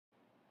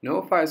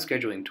Knowify's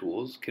scheduling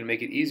tools can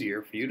make it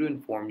easier for you to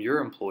inform your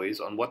employees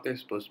on what they're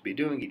supposed to be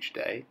doing each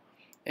day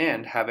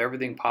and have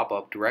everything pop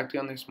up directly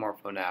on their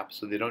smartphone app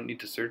so they don't need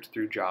to search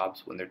through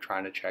jobs when they're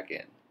trying to check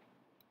in.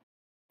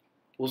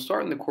 We'll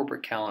start in the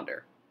corporate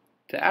calendar.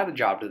 To add a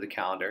job to the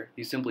calendar,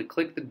 you simply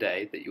click the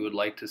day that you would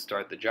like to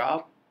start the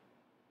job.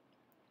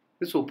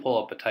 This will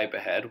pull up a type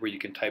ahead where you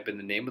can type in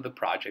the name of the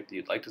project that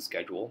you'd like to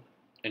schedule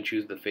and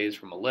choose the phase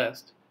from a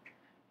list.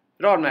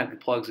 It automatically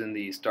plugs in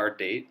the start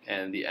date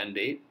and the end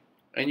date,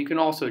 and you can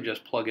also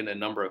just plug in a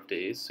number of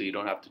days so you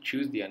don't have to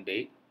choose the end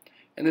date,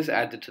 and this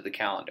adds it to the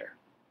calendar.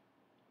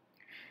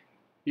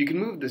 You can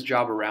move this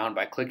job around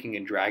by clicking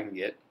and dragging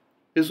it.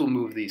 This will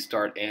move the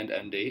start and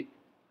end date,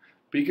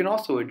 but you can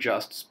also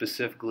adjust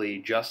specifically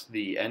just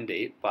the end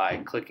date by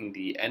clicking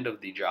the end of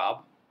the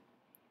job.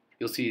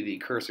 You'll see the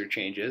cursor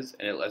changes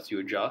and it lets you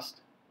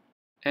adjust,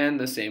 and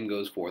the same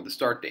goes for the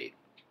start date.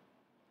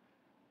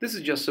 This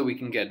is just so we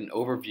can get an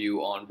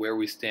overview on where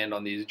we stand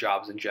on these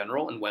jobs in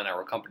general and when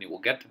our company will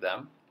get to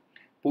them.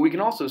 But we can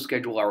also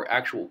schedule our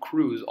actual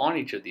crews on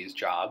each of these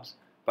jobs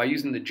by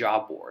using the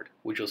job board,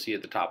 which you'll see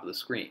at the top of the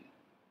screen.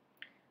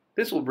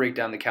 This will break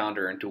down the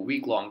calendar into a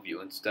week-long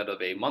view instead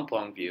of a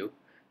month-long view,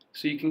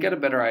 so you can get a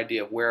better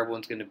idea of where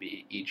everyone's going to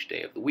be each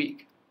day of the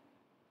week.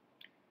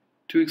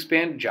 To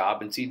expand a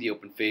job and see the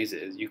open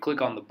phases, you click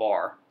on the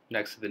bar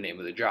next to the name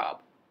of the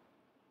job.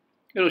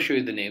 It'll show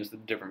you the names of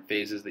the different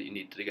phases that you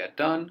need to get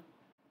done.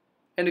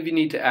 And if you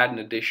need to add an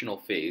additional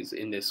phase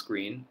in this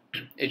screen,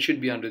 it should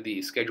be under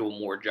the Schedule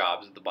More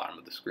Jobs at the bottom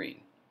of the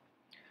screen.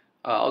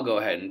 I'll go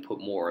ahead and put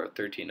more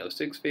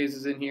 1306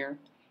 phases in here,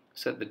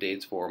 set the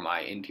dates for my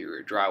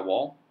interior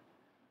drywall,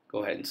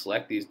 go ahead and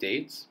select these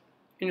dates,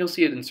 and you'll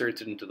see it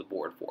inserts it into the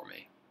board for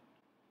me.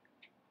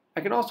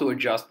 I can also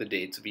adjust the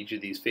dates of each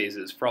of these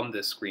phases from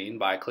this screen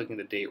by clicking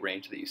the date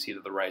range that you see to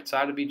the right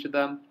side of each of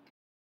them.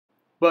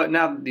 But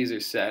now that these are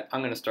set, I'm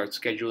going to start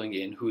scheduling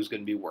in who's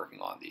going to be working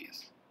on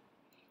these.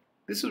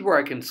 This is where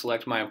I can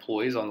select my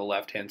employees on the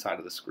left-hand side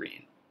of the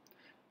screen.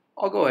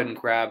 I'll go ahead and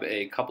grab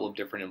a couple of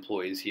different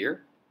employees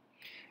here.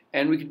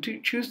 And we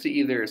can choose to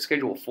either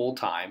schedule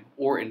full-time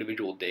or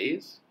individual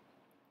days.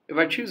 If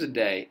I choose a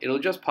day, it'll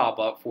just pop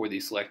up for the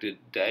selected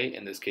day,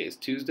 in this case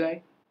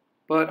Tuesday.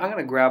 But I'm going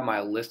to grab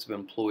my list of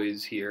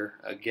employees here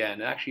again.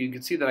 And actually, you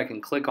can see that I can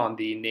click on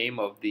the name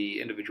of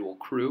the individual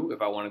crew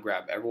if I want to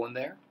grab everyone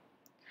there.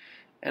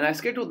 And I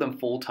scheduled them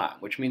full-time,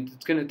 which means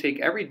it's going to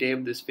take every day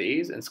of this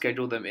phase and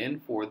schedule them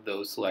in for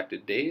those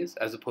selected days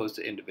as opposed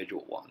to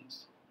individual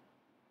ones.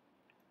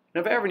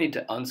 And if I ever need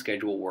to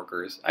unschedule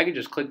workers, I can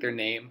just click their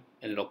name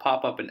and it'll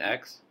pop up an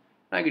X,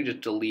 and I can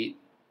just delete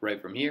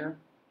right from here.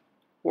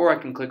 Or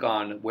I can click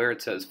on where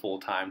it says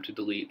full-time to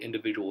delete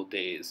individual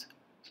days,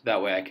 so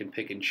that way I can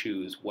pick and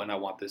choose when I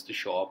want this to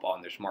show up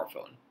on their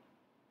smartphone.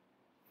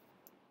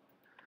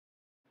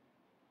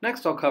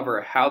 Next, I'll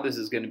cover how this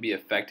is going to be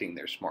affecting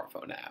their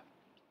smartphone app.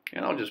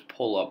 And I'll just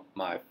pull up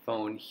my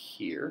phone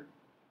here.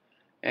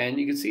 And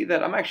you can see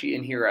that I'm actually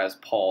in here as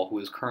Paul, who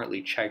is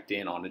currently checked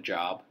in on a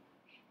job.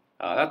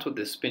 That's what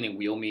this spinning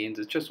wheel means.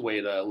 It's just a way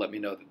to let me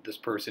know that this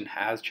person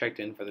has checked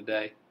in for the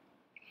day.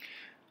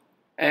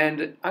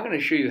 And I'm going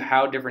to show you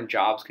how different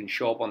jobs can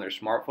show up on their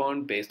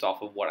smartphone based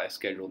off of what I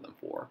scheduled them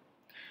for.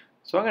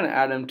 So I'm going to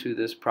add them to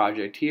this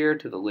project here,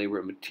 to the labor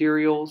and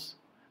materials.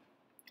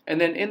 And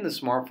then in the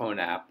smartphone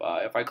app,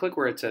 if I click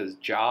where it says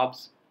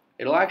jobs,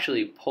 it'll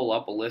actually pull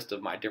up a list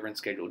of my different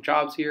scheduled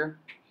jobs here.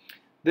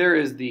 There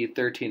is the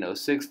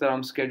 1306 that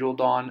I'm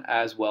scheduled on,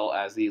 as well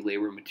as the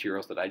labor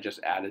materials that I just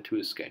added to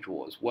his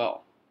schedule as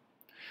well.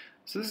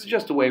 So this is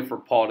just a way for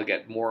Paul to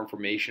get more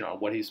information on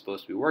what he's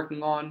supposed to be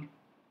working on.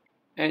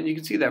 And you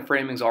can see that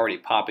framing is already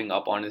popping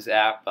up on his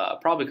app,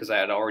 probably because I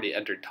had already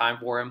entered time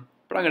for him.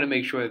 But I'm going to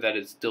make sure that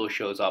it still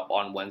shows up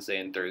on Wednesday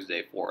and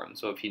Thursday for him.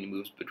 So if he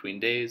moves between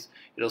days,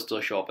 it'll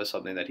still show up as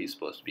something that he's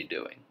supposed to be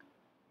doing.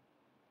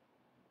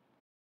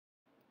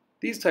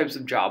 These types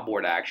of job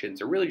board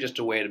actions are really just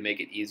a way to make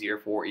it easier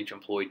for each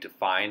employee to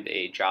find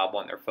a job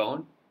on their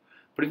phone.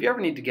 But if you ever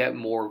need to get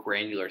more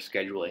granular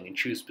scheduling and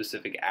choose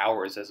specific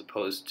hours as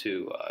opposed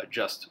to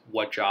just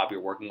what job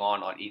you're working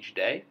on each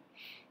day,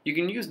 you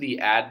can use the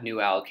Add New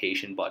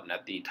Allocation button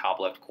at the top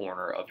left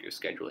corner of your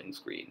scheduling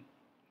screen.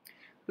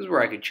 This is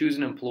where I could choose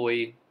an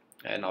employee,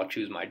 and I'll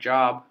choose my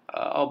job.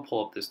 I'll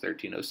pull up this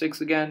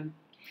 1306 again.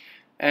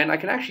 And I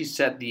can actually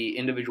set the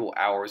individual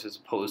hours as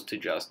opposed to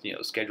just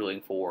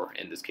scheduling for,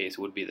 in this case, it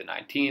would be the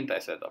 19th. I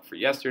set it up for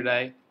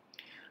yesterday.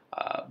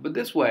 But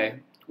this way,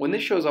 when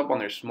this shows up on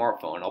their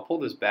smartphone, I'll pull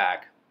this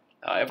back.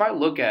 If I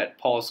look at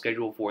Paul's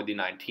schedule for the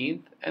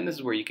 19th, and this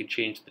is where you can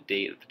change the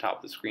date at the top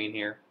of the screen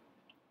here.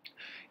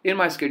 In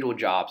my scheduled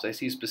jobs, I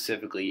see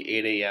specifically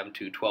 8 a.m.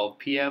 to 12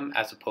 p.m.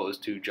 as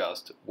opposed to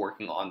just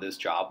working on this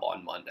job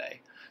on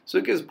Monday. So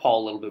it gives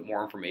Paul a little bit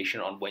more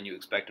information on when you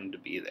expect him to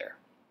be there.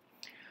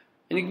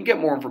 And you can get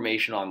more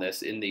information on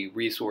this in the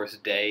Resource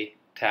Day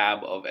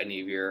tab of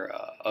any of your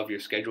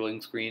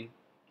scheduling screen.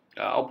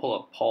 I'll pull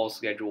up Paul's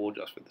schedule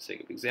just for the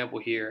sake of example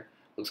here.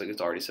 Looks like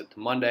it's already set to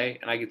Monday,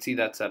 and I can see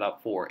that set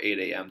up for 8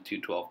 a.m. to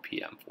 12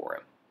 p.m. for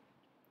him.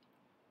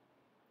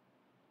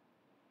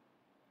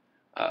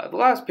 The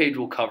last page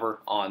we'll cover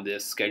on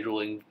this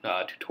scheduling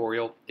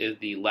tutorial is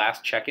the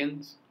last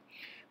check-ins.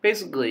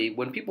 Basically,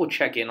 when people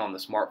check in on the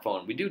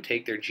smartphone, we do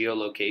take their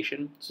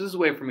geolocation. So this is a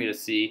way for me to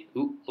see,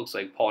 looks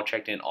like Paul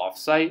checked in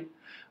off-site.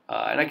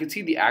 And I can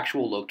see the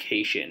actual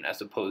location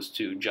as opposed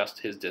to just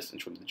his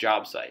distance from the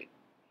job site.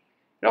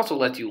 It also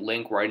lets you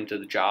link right into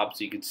the job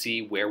so you can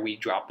see where we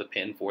drop the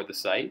pin for the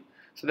site.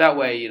 So that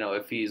way,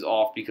 if he's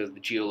off because the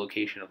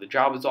geolocation of the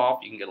job is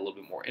off, you can get a little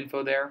bit more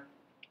info there.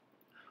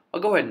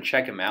 I'll go ahead and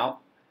check him out.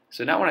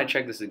 So now when I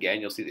check this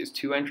again, you'll see there's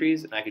 2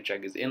 entries, and I can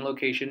check his in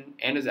location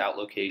and his out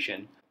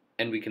location,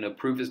 and we can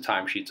approve his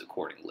timesheets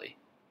accordingly.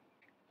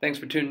 Thanks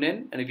for tuning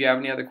in, and if you have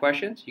any other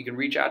questions, you can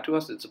reach out to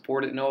us at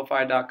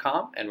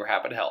support@knowify.com, and we're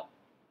happy to help.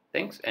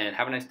 Thanks, and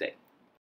have a nice day.